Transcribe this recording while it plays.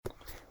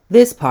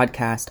This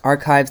podcast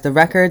archives the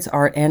records,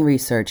 art, and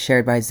research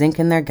shared by Zinc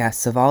and their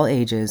guests of all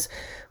ages,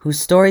 whose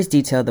stories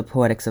detail the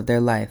poetics of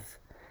their life.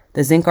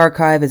 The Zinc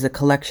Archive is a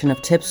collection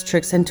of tips,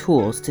 tricks, and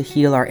tools to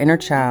heal our inner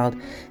child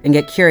and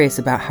get curious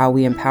about how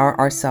we empower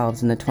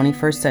ourselves in the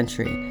 21st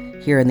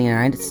century, here in the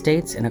United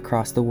States and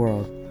across the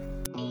world.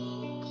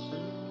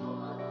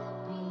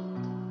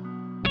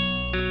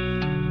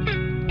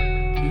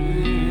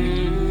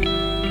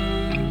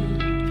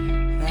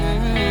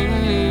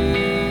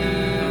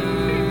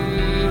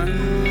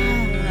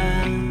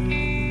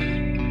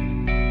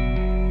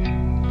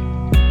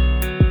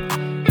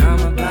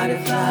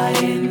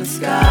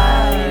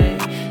 Sky,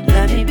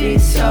 let me be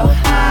so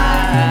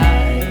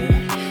high,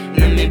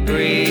 let me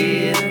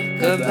breathe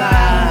goodbye.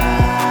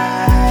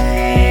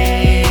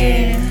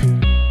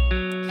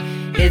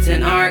 It's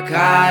an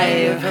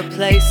archive, a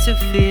place to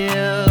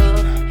feel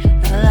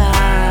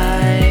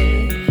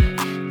alive.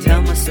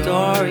 Tell my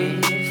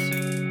stories,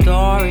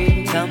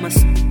 tell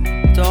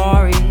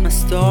my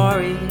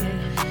story,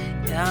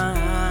 yeah.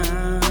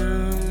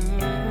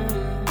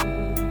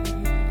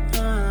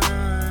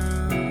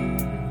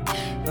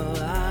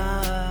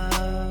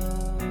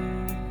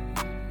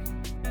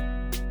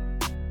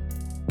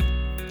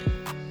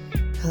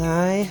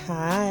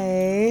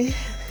 Hi.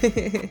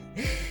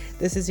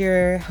 This is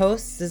your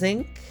host,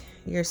 Zinc,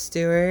 your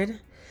steward.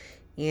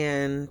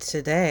 And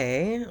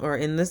today, or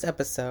in this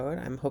episode,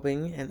 I'm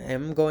hoping and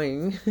am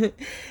going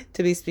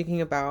to be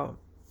speaking about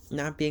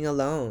not being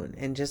alone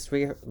and just,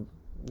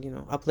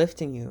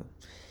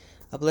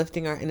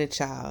 uplifting our inner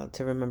child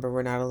to remember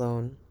we're not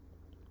alone.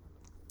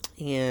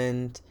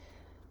 And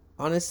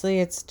honestly,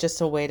 it's just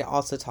a way to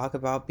also talk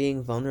about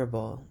being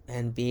vulnerable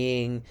and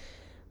being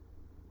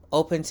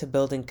open to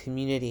building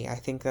community. I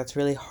think that's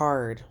really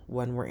hard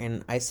when we're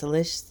in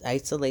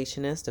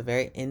isolationist, a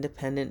very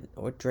independent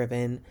or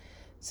driven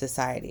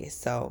society.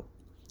 So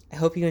I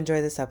hope you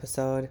enjoy this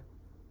episode.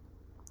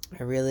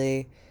 I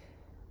really,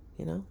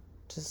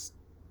 just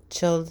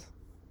chilled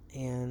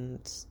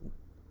and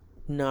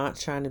not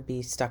trying to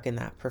be stuck in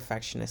that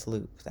perfectionist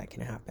loop that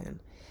can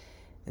happen.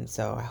 And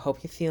so I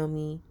hope you feel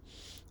me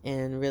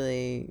and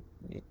really,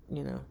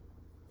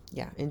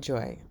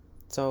 enjoy.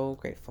 So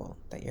grateful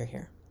that you're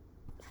here.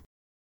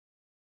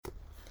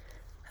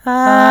 You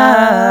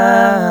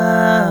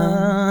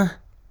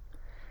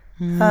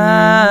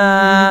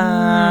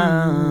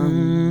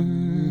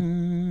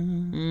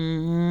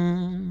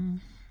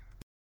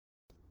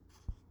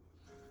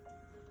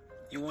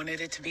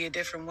wanted it to be a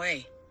different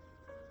way.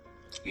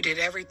 You did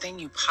everything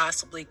you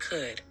possibly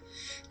could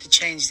to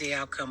change the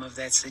outcome of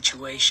that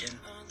situation.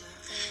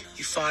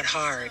 You fought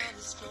hard.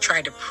 You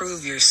tried to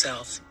prove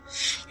yourself.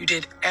 You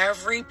did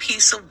every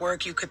piece of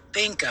work you could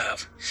think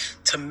of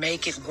to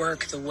make it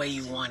work the way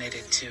you wanted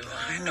it to.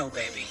 I know,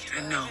 baby.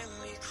 I know.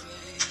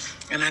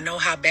 And I know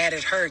how bad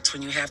it hurts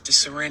when you have to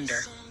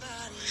surrender.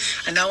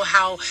 I know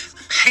how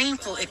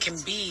painful it can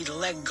be to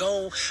let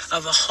go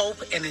of a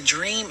hope and a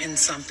dream in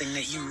something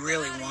that you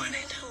really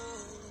wanted.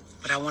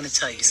 But I want to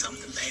tell you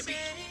something, baby.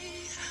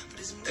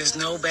 There's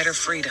no better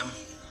freedom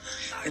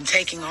than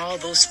taking all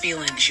those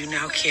feelings you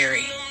now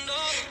carry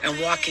and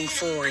walking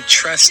forward,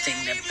 trusting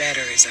that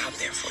better is out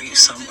there for you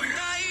somewhere.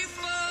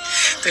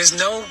 There's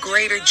no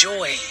greater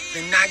joy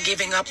than not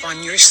giving up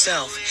on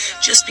yourself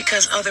just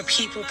because other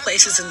people,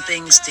 places, and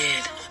things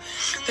did.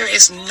 There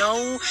is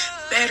no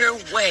better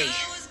way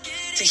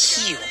to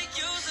heal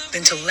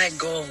than to let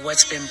go of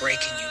what's been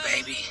breaking you,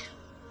 baby.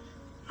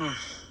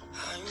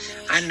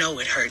 I know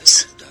it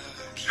hurts.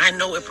 I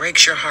know it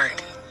breaks your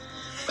heart.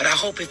 But I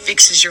hope it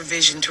fixes your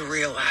vision to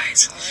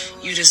realize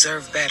you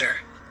deserve better.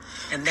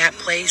 And that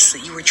place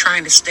that you were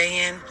trying to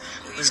stay in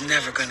was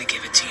never going to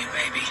give it to you,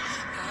 baby.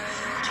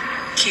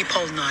 Keep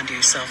holding on to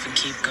yourself and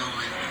keep going.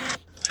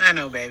 I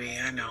know, baby,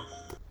 I know.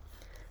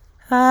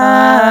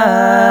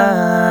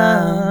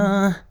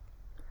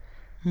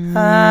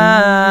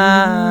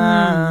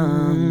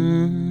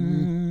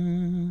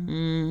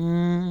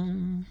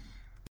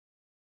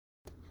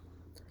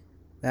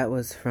 That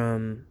was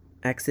from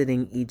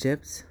Exiting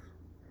Egypt,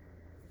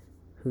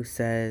 who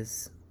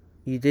says,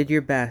 "You did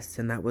your best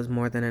and that was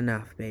more than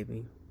enough,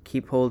 baby.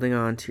 Keep holding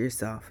on to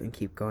yourself and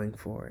keep going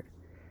forward."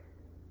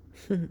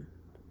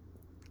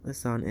 This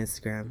is on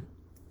Instagram.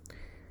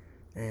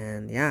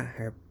 And yeah,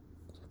 her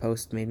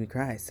post made me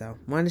cry, so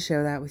wanted to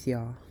share that with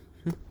y'all.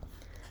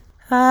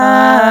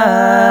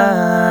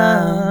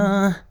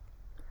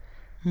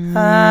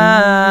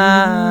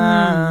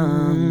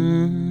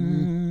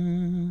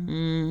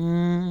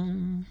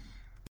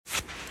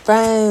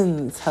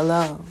 Friends,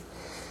 hello.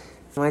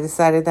 I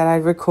decided that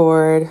I'd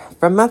record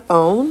from my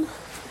phone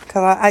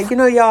because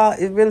y'all,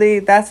 it really,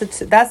 that's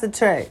a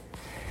trick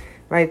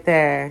right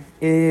there,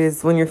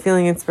 is when you're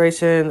feeling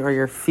inspiration or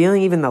you're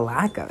feeling even the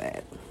lack of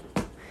it.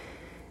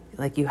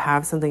 Like you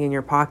have something in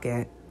your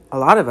pocket. A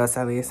lot of us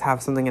at least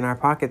have something in our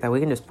pocket that we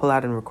can just pull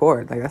out and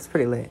record. Like that's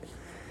pretty lit.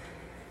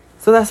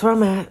 So that's where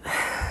I'm at.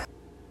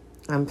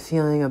 I'm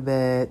feeling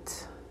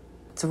it's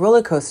a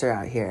roller coaster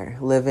out here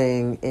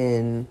living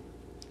in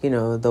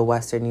the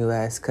Western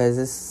US, because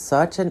it's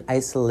such an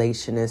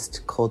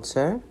isolationist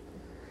culture.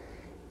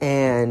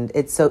 And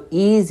it's so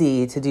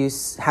easy to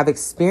have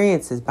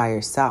experiences by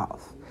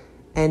yourself.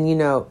 And,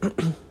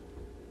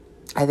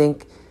 I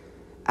think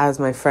as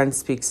my friend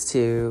speaks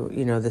to,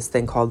 this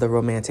thing called the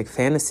romantic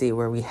fantasy,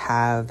 where we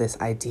have this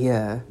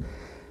idea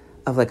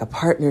of like a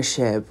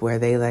partnership where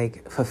they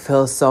like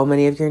fulfill so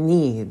many of your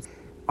needs.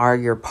 Are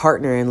your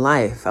partner in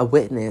life a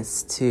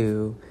witness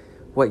to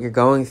what you're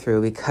going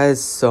through?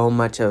 Because so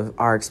much of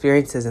our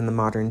experiences in the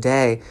modern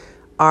day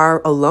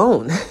are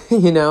alone,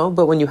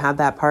 but when you have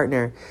that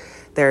partner,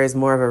 there is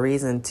more of a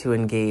reason to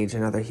engage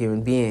another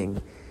human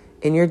being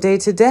in your day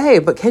to day.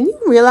 But can you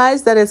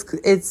realize that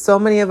it's so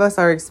many of us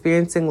are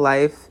experiencing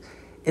life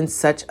in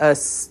such a,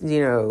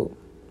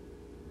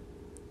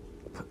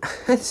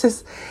 it's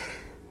just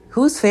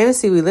whose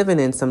fantasy we living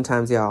in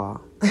sometimes,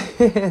 y'all.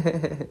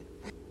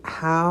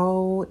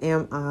 How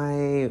am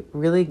I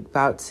really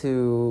about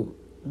to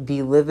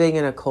be living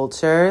in a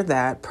culture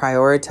that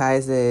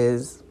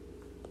prioritizes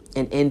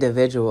an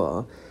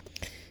individual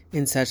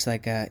in such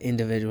like a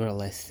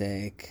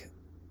individualistic,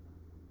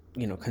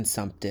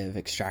 consumptive,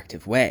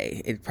 extractive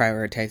way? It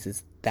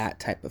prioritizes that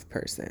type of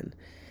person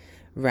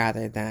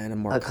rather than a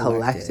more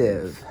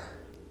collective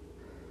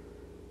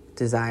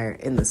desire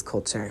in this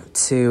culture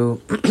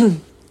to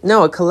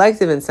no, a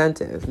collective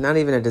incentive, not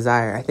even a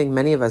desire. I think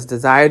many of us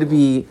desire to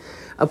be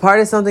a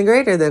part of something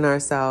greater than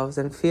ourselves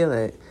and feel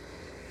it.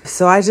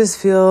 So I just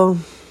feel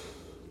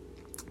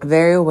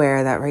very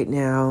aware that right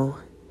now,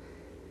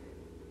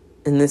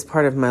 in this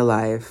part of my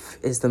life,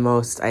 is the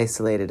most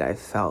isolated I've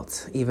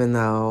felt, even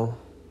though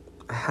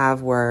I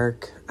have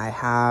work,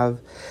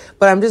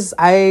 but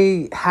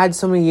I had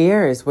so many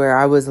years where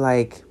I was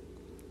like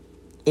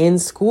in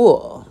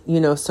school,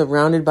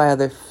 surrounded by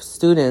other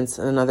students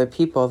and other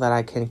people that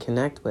I can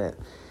connect with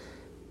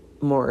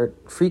more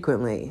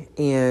frequently.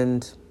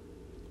 And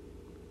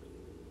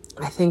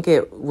I think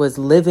it was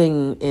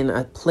living in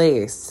a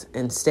place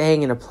and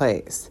staying in a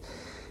place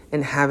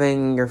and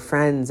having your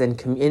friends and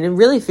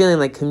really feeling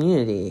like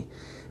community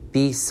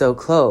be so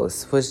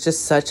close was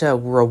just such a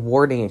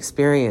rewarding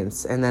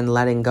experience. And then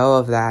letting go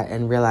of that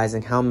and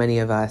realizing how many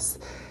of us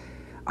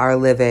are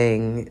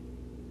living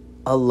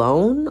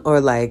alone or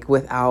like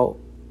without,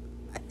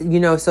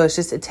 so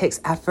it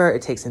takes effort,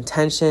 it takes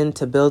intention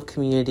to build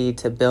community,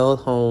 to build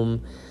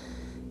home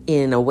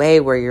in a way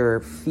where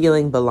you're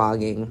feeling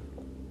belonging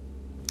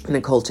in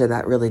a culture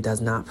that really does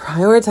not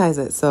prioritize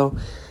it. So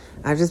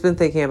I've just been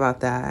thinking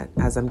about that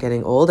as I'm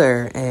getting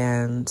older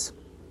and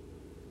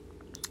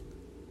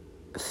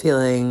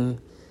feeling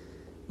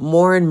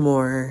more and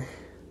more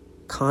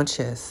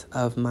conscious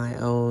of my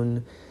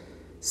own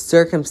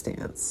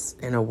circumstance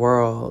in a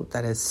world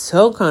that is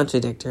so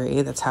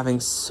contradictory, that's having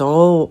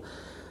so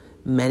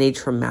many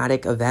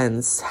traumatic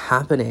events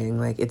happening.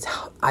 Like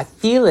I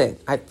feel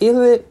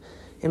it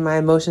in my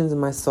emotions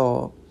and my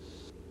soul.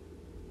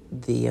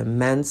 The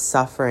immense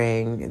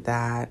suffering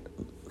that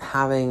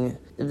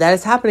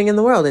is happening in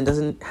the world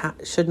and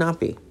should not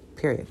be,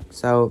 period.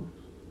 So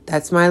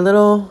that's my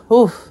little,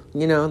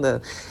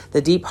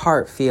 the deep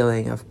heart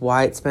feeling of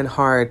why it's been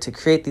hard to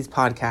create these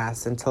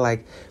podcasts and to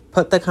like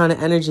put the kind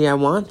of energy I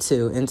want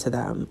to into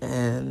them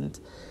and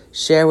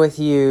share with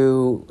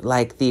you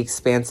like the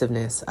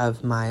expansiveness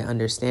of my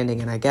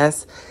understanding. And I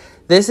guess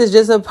this is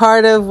just a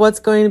part of what's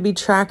going to be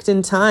tracked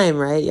in time,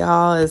 right,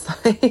 y'all? Is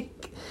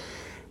like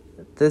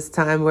this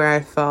time where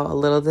I felt a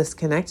little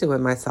disconnected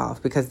with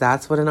myself, because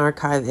that's what an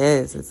archive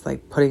is. It's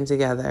like putting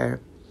together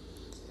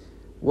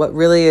what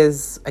really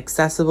is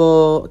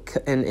accessible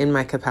and in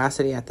my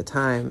capacity at the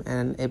time,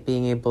 and it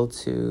being able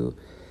to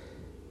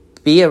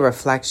be a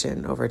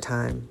reflection over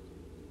time.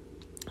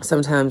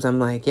 Sometimes I'm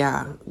like,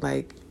 how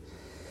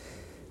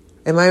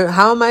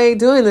am I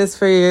doing this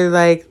for you?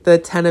 Like the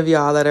 10 of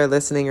y'all that are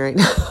listening right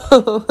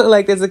now,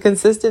 like there's a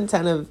consistent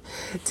 10 of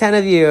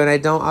you. And I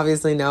don't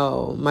obviously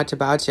know much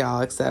about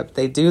y'all, except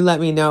they do let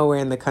me know where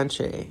in the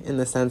country, in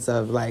the sense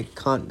of like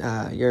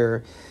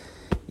your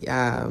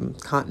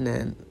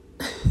continent.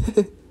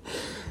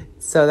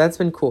 So that's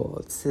been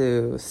cool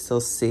to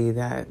still see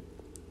that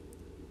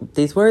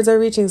these words are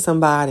reaching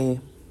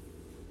somebody.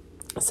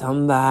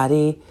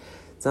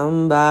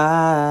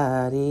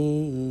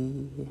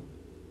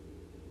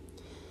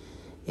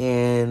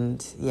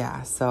 And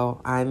yeah,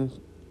 so I'm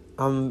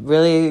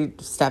really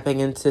stepping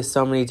into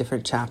so many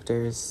different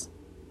chapters,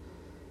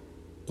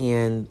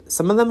 and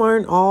some of them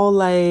aren't all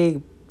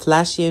like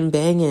flashy and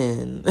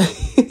banging.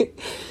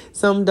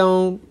 Some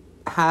don't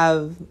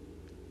have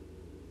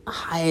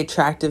high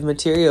attractive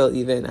material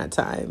even at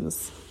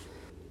times.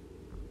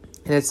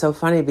 And it's so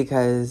funny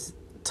because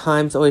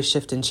times always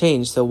shift and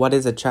change. So what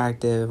is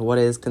attractive, what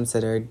is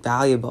considered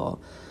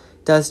valuable,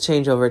 does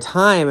change over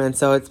time. And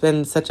so it's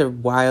been such a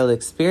wild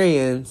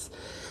experience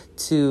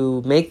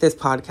to make this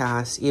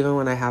podcast, even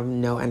when I have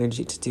no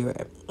energy to do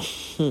it.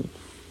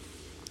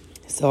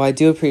 So I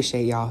do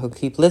appreciate y'all who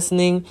keep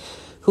listening,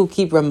 who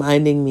keep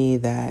reminding me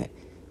that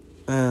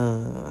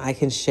I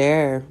can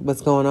share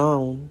what's going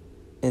on,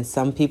 and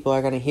some people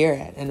are going to hear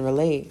it and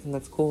relate, and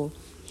that's cool.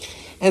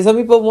 And some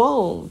people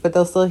won't, but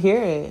they'll still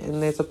hear it.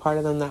 And there's a part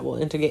of them that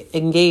will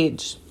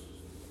engage.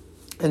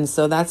 And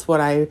so that's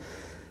what I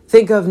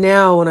think of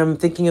now when I'm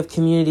thinking of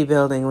community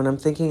building, when I'm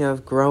thinking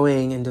of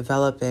growing and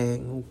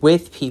developing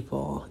with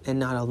people and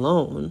not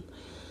alone.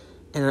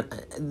 And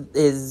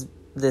is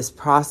this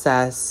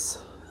process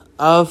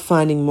of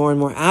finding more and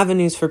more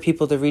avenues for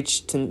people to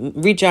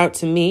reach out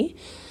to me,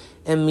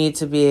 and me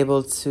to be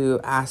able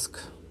to ask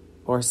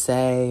or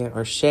say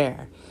or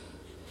share.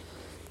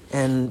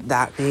 And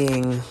that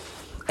being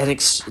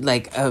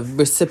like a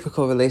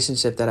reciprocal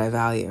relationship that I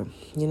value,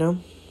 you know?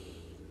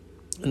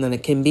 And then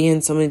it can be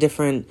in so many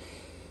different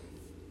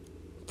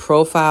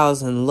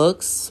profiles and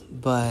looks,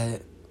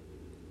 but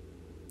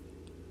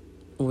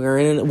we're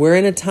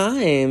in a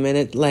time, and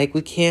it like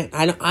we can't.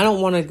 I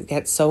don't want to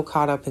get so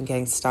caught up in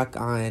getting stuck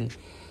on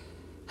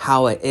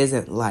how it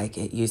isn't like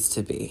it used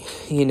to be,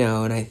 you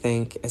know. And I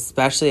think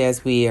especially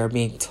as we are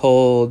being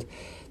told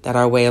that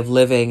our way of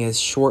living is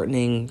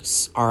shortening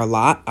our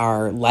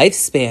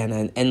lifespan,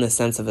 and in the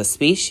sense of a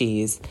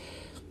species,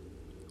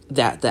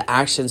 that the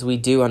actions we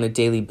do on a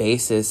daily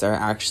basis are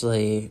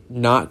actually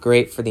not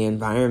great for the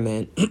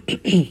environment.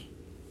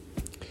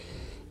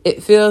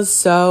 It feels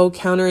so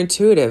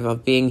counterintuitive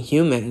of being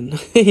human,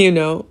 you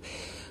know?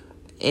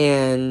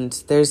 And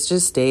there's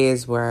just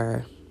days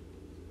where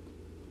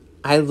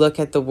I look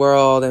at the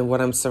world and what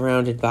I'm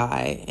surrounded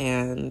by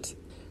and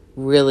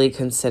really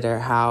consider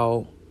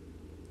how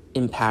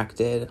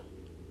impacted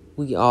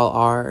we all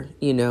are,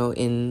 you know,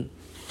 in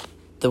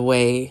the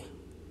way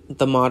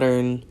the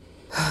modern...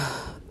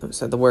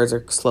 So the words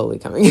are slowly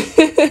coming.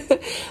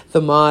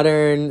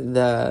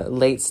 The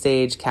late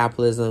stage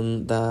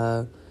capitalism,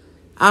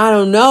 I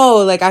don't know.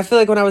 Like, I feel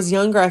like when I was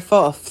younger, I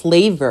felt a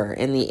flavor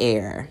in the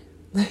air.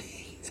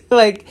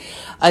 Like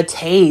a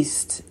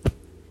taste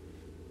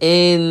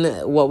in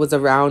what was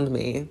around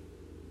me.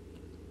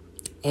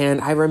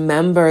 And I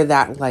remember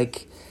that,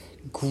 like,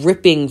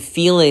 gripping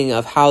feeling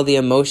of how the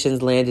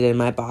emotions landed in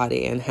my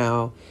body and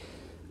how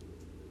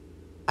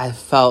I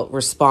felt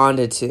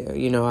responded to.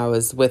 You know, I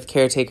was with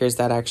caretakers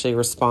that actually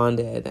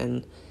responded.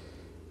 And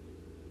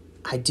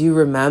I do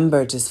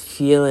remember just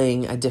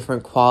feeling a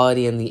different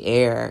quality in the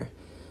air.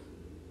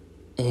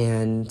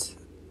 And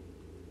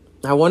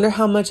I wonder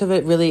how much of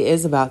it really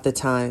is about the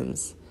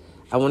times.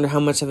 I wonder how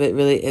much of it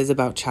really is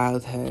about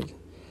childhood.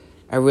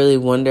 I really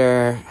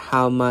wonder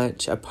how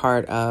much a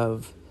part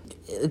of...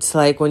 It's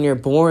like when you're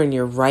born,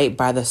 you're right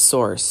by the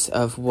source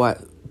of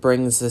what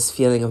brings this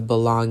feeling of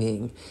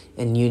belonging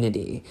and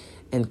unity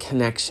and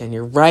connection.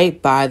 You're right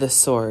by the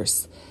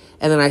source.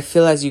 And then I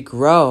feel as you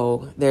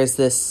grow, there's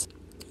this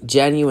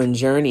genuine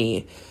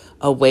journey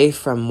away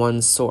from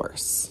one's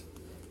source.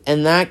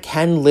 And that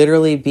can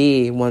literally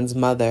be one's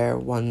mother,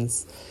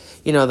 one's,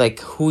 you know, like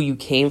who you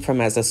came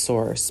from as a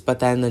source. But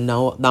then the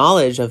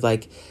knowledge of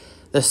like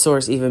the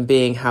source even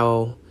being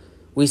how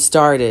we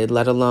started,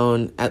 let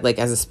alone like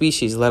as a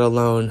species, let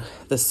alone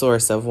the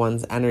source of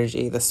one's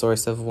energy, the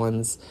source of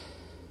one's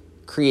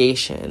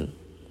creation.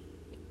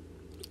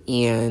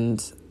 And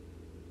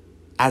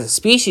as a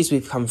species,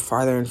 we've come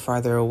farther and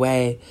farther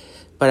away.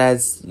 But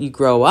as you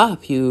grow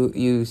up,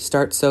 you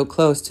start so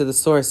close to the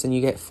source and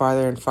you get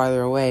farther and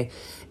farther away.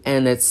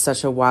 And it's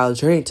such a wild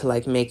journey to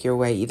like make your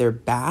way either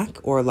back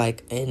or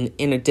like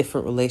in a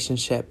different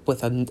relationship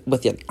with an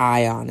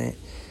eye on it.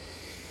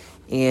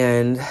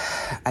 And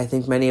I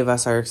think many of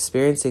us are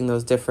experiencing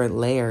those different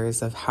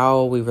layers of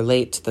how we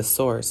relate to the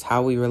source,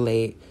 how we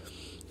relate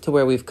to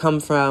where we've come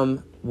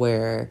from,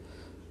 where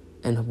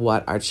and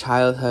what our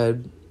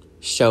childhood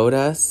showed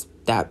us,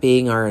 that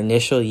being our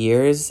initial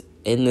years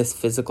in this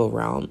physical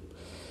realm.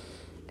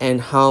 And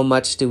how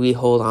much do we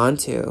hold on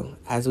to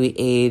as we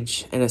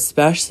age, and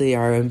especially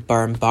are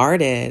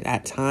bombarded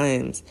at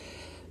times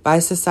by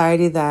a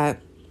society that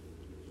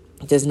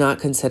does not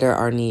consider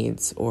our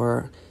needs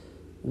or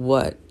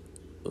what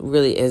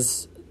really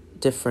is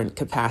different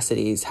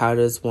capacities. How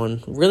does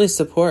one really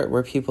support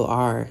where people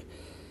are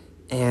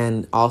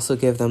and also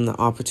give them the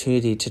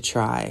opportunity to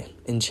try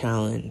and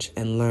challenge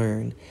and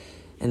learn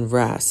and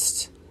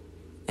rest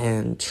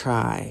and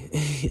try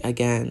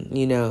again,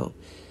 you know?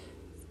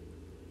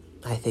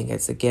 I think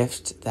it's a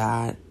gift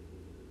that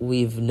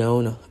we've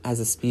known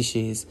as a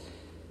species,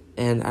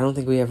 and I don't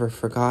think we ever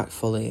forgot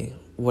fully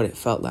what it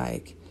felt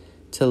like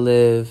to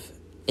live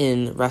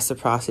in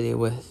reciprocity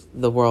with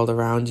the world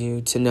around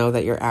you, to know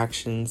that your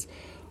actions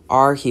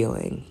are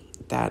healing,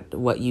 that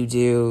what you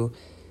do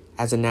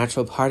as a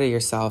natural part of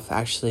yourself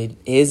actually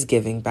is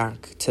giving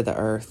back to the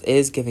earth,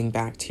 is giving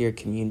back to your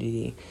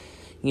community.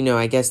 You know,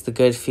 I guess the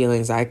good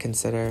feelings I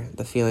consider,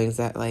 the feelings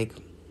that like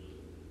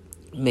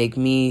make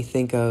me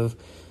think of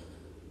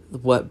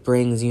what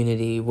brings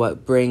unity,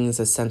 what brings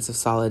a sense of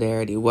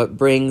solidarity, what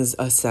brings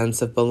a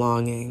sense of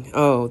belonging.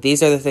 Oh,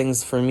 these are the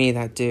things for me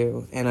that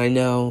do. And I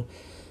know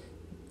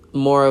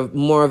more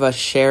of us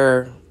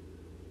share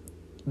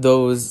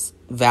those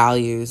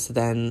values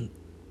than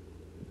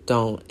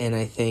don't. And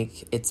I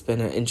think it's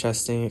been an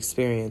interesting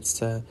experience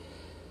to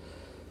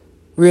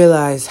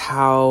realize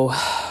how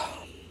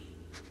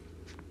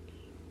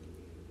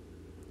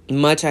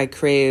much I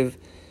crave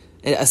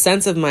a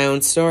sense of my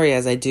own story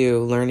as I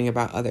do learning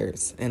about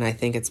others. And I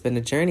think it's been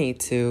a journey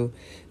to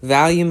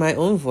value my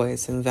own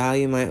voice and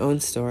value my own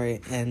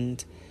story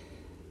and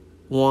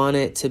want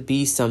it to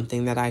be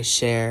something that I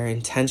share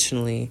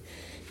intentionally.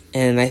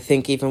 And I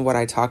think even what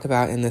I talk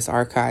about in this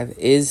archive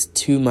is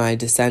to my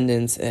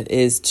descendants. It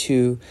is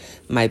to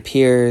my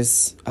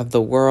peers of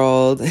the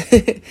world.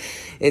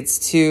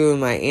 It's to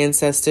my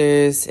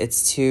ancestors.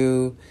 It's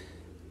to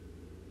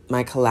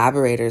my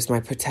collaborators,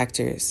 my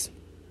protectors.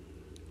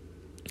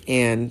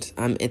 And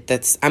I'm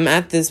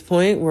at this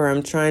point where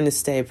I'm trying to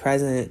stay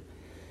present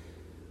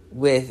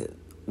with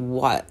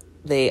what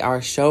they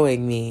are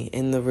showing me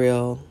in the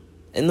world,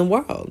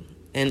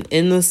 and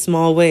in the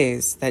small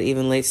ways that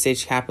even late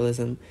stage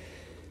capitalism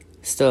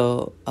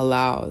still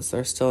allows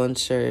or still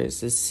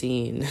ensures is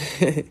seen.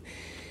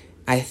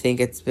 I think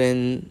it's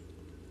been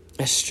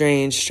a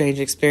strange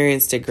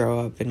experience to grow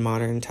up in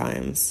modern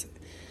times.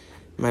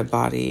 My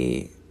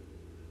body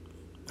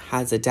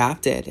has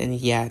adapted, and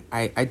yet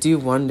I do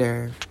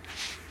wonder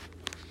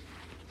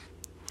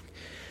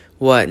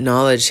what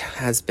knowledge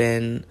has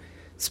been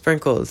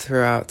sprinkled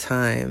throughout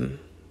time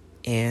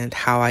and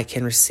how I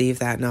can receive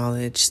that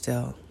knowledge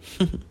still.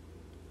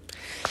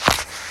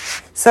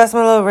 So that's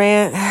my little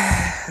rant.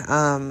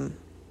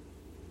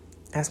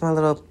 That's my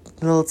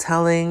little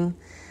telling.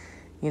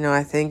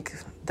 I think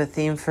the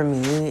theme for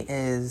me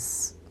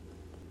is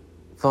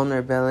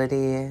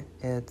vulnerability.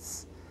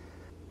 It's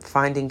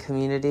finding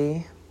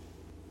community.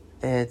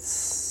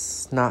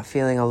 It's not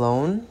feeling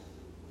alone,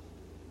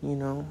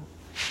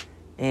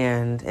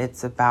 and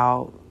it's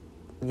about,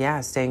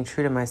 staying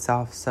true to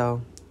myself.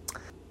 So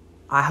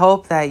I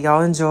hope that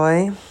y'all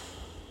enjoy.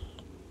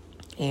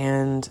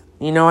 And,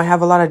 I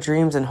have a lot of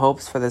dreams and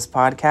hopes for this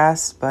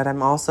podcast, but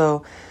I'm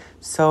also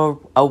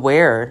so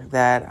aware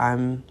that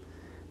I'm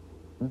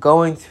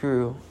going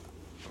through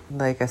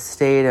like a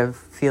state of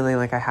feeling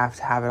like I have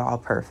to have it all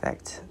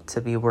perfect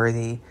to be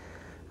worthy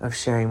of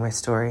sharing my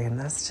story. And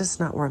that's just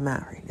not where I'm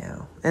at right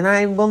now. And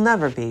I will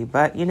never be.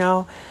 But,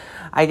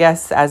 I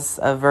guess as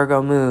a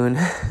Virgo moon,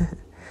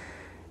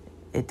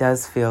 it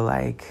does feel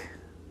like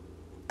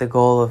the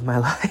goal of my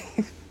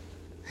life.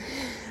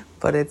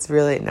 But it's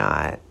really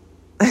not.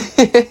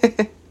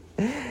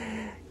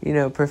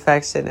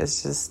 Perfection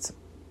is just,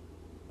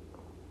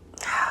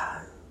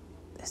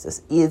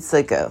 it's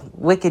like a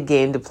wicked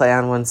game to play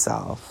on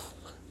oneself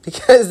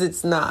because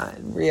it's not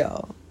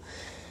real.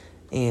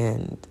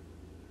 And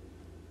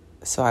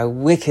so I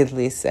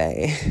wickedly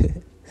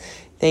say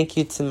thank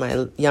you to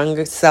my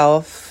younger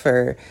self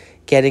for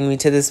getting me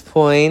to this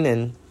point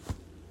and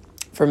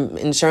for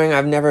ensuring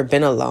I've never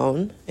been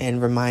alone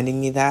and reminding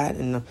me that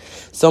in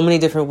so many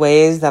different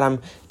ways that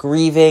I'm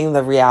grieving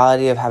the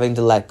reality of having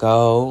to let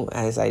go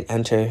as I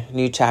enter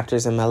new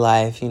chapters in my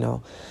life,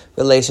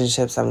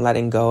 relationships I'm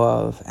letting go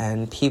of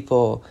and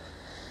people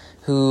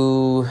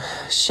who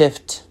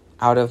shift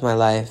out of my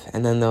life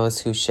and then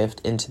those who shift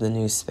into the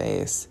new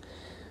space.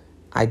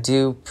 I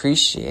do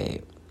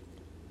appreciate,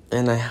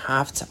 and I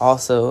have to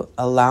also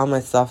allow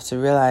myself to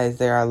realize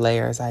there are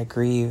layers I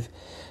grieve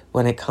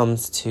when it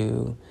comes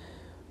to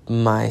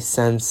my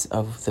sense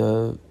of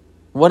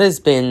what has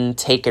been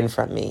taken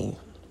from me,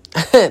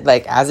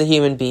 like as a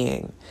human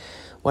being,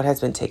 what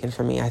has been taken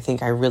from me. I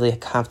think I really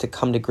have to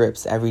come to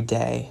grips every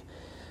day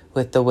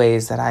with the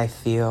ways that I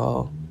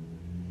feel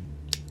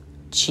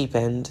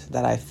cheapened,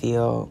 that I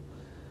feel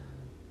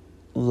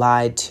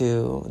lied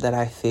to, that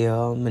I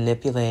feel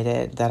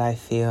manipulated, that I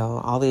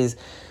feel all these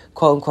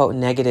quote unquote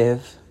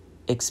negative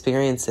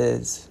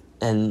experiences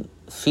and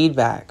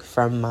feedback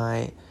from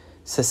my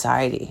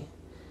society.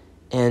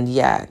 And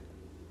yet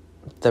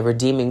the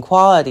redeeming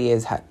quality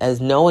is as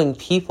knowing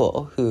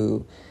people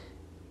who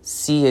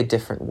see a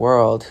different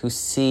world, who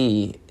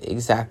see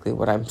exactly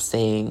what I'm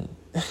saying,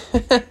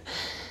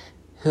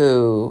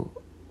 who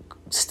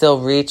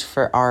still reach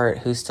for art,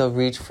 who still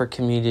reach for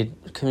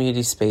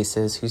community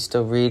spaces, who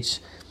still reach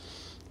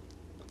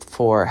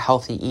for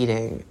healthy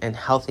eating and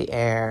healthy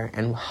air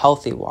and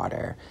healthy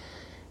water.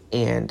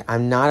 And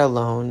I'm not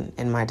alone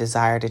in my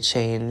desire to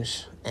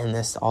change and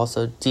this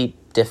also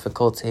deep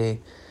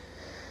difficulty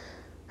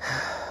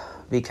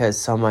because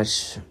so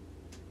much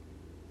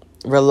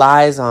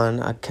relies on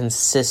a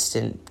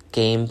consistent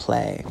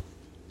gameplay.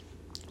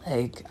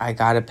 Like, I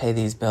gotta pay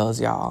these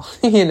bills, y'all,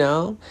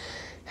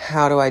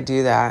 How do I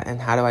do that? And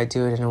how do I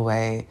do it in a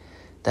way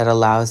that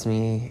allows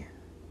me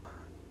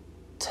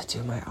to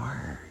do my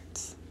art?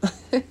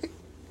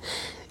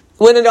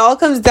 When it all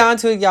comes down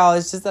to it, y'all,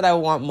 it's just that I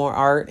want more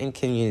art and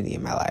community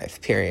in my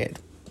life, period.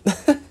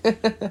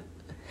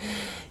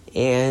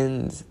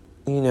 And,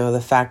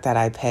 the fact that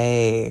I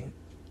pay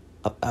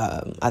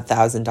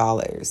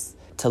 $1,000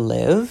 to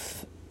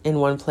live in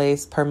one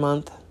place per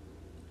month,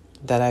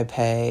 that I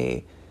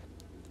pay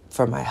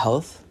for my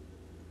health.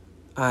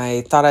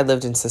 I thought I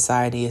lived in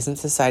society. Isn't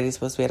society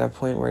supposed to be at a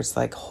point where it's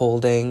like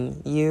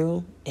holding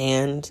you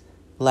and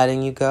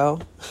letting you go?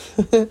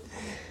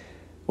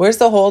 Where's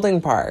the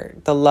holding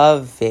part? The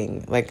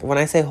loving. Like, when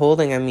I say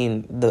holding, I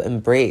mean the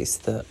embrace,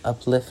 the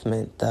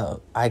upliftment, the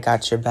I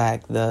got your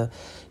back, the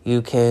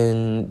you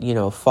can,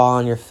 fall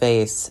on your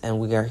face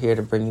and we are here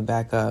to bring you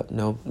back up.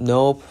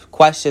 No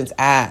questions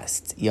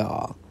asked,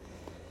 y'all.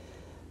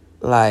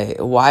 Like,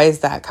 why is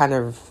that kind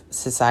of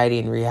society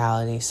and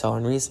reality so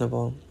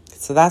unreasonable?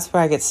 So that's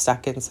where I get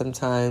stuck in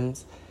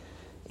sometimes.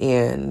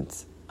 And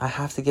I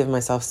have to give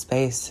myself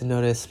space to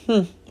notice,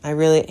 I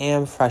really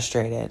am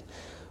frustrated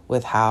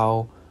with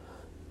how,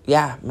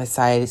 my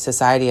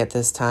society at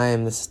this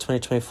time, this is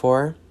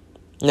 2024.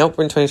 Nope,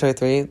 we're in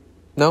 2023.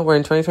 No, we're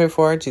in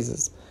 2024.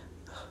 Jesus.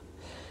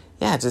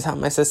 Yeah, just how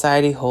my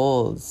society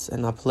holds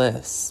and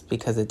uplifts,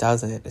 because it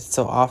doesn't. It's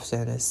so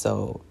often.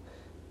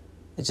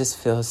 It just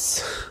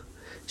feels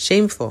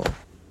shameful.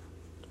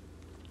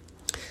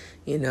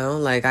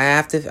 Like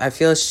I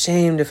feel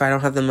ashamed if I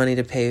don't have the money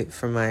to pay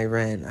for my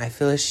rent. I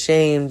feel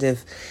ashamed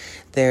if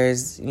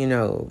there's,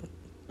 no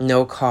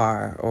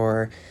car,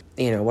 or,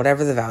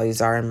 whatever the values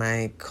are in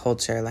my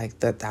culture, like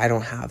that I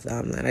don't have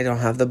them, that I don't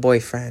have the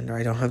boyfriend, or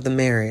I don't have the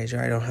marriage,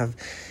 or I don't have,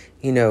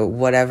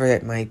 whatever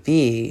it might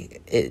be.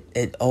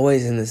 It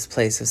always in this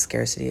place of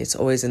scarcity. It's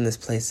always in this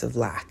place of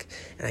lack.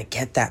 And I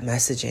get that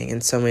messaging in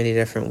so many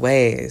different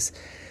ways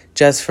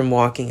just from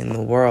walking in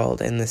the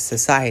world, in this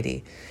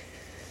society.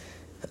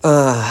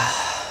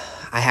 I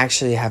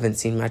actually haven't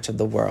seen much of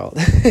the world.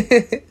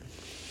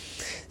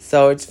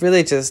 So it's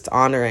really just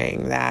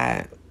honoring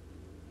that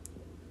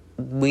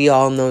we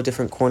all know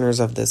different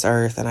corners of this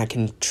earth, and I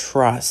can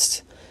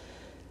trust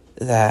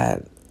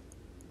that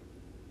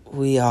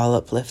we all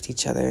uplift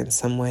each other in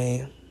some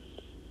way.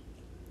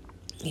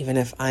 Even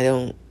if I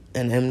don't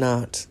and am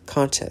not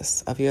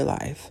conscious of your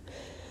life,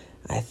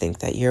 I think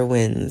that your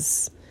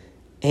wins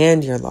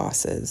and your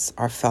losses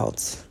are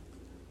felt.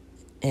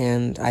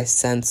 And I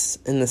sense,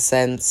 in the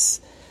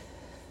sense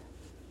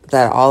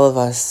that all of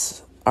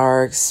us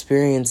are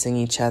experiencing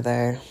each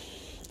other.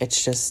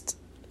 It's just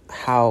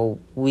how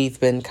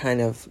we've been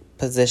kind of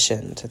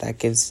positioned that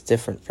gives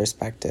different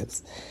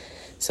perspectives.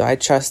 So I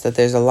trust that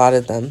there's a lot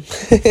of them.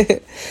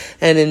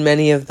 And in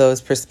many of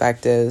those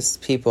perspectives,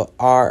 people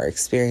are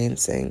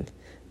experiencing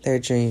their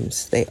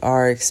dreams. They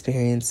are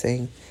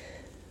experiencing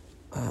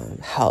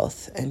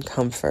health and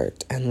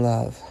comfort and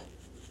love.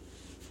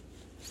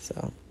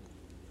 So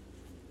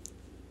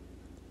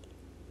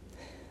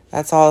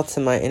that's all to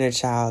my inner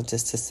child,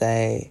 just to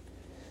say,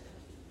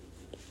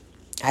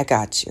 I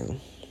got you.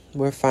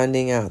 We're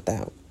finding out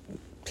that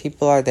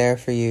people are there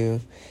for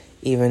you,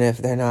 even if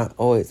they're not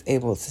always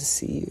able to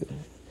see you.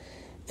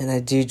 And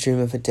I do dream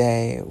of a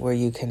day where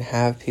you can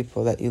have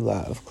people that you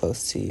love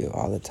close to you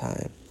all the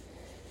time.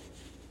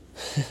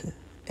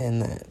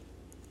 And that,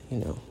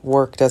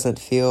 work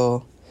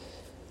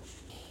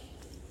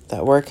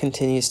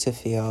continues to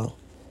feel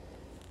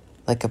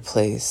like a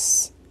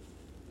place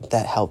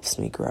that helps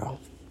me grow.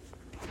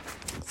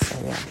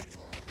 So yeah,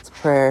 it's a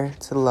prayer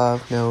to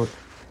love note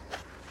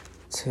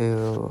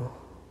to,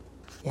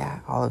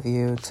 all of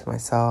you, to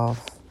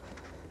myself,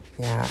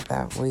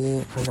 that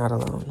we are not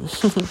alone.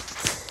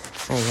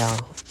 All right,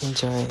 y'all,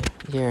 enjoy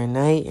your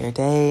night, your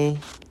day,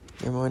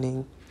 your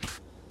morning.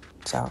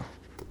 Ciao.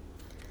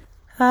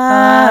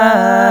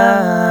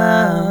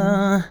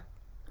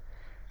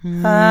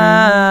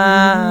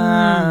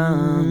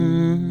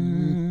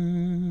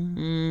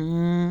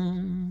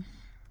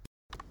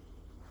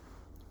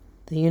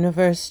 The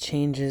universe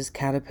changes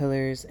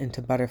caterpillars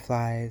into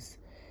butterflies,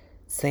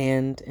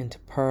 sand into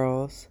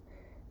pearls,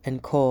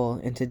 and coal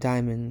into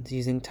diamonds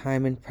using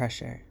time and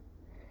pressure.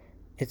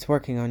 It's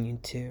working on you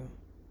too.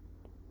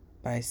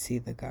 By See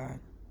the God.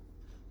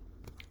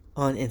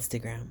 On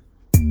Instagram.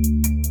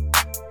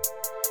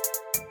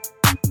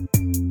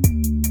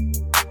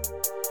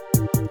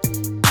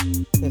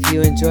 If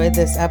you enjoyed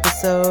this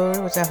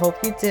episode, which I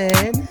hope you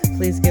did,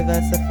 please give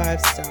us a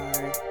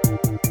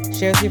 5-star.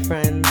 Share with your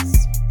friends.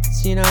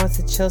 So it's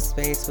a chill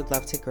space. Would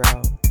love to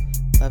grow.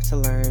 Love to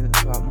learn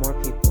about more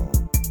people.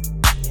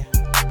 Yeah.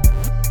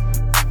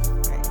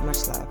 All right.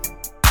 Much love.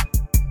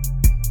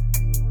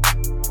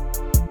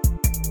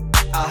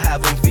 I'll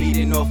have them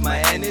feeding off my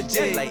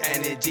energy, like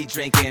energy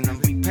drinking. I'm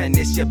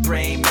replenish your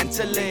brain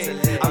mentally.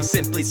 I'm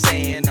simply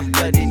saying I'm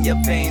blood in your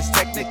veins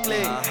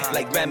technically.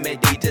 Like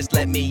remedy, just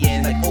let me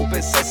in, like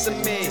open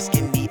sesame. Just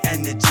give me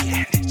energy.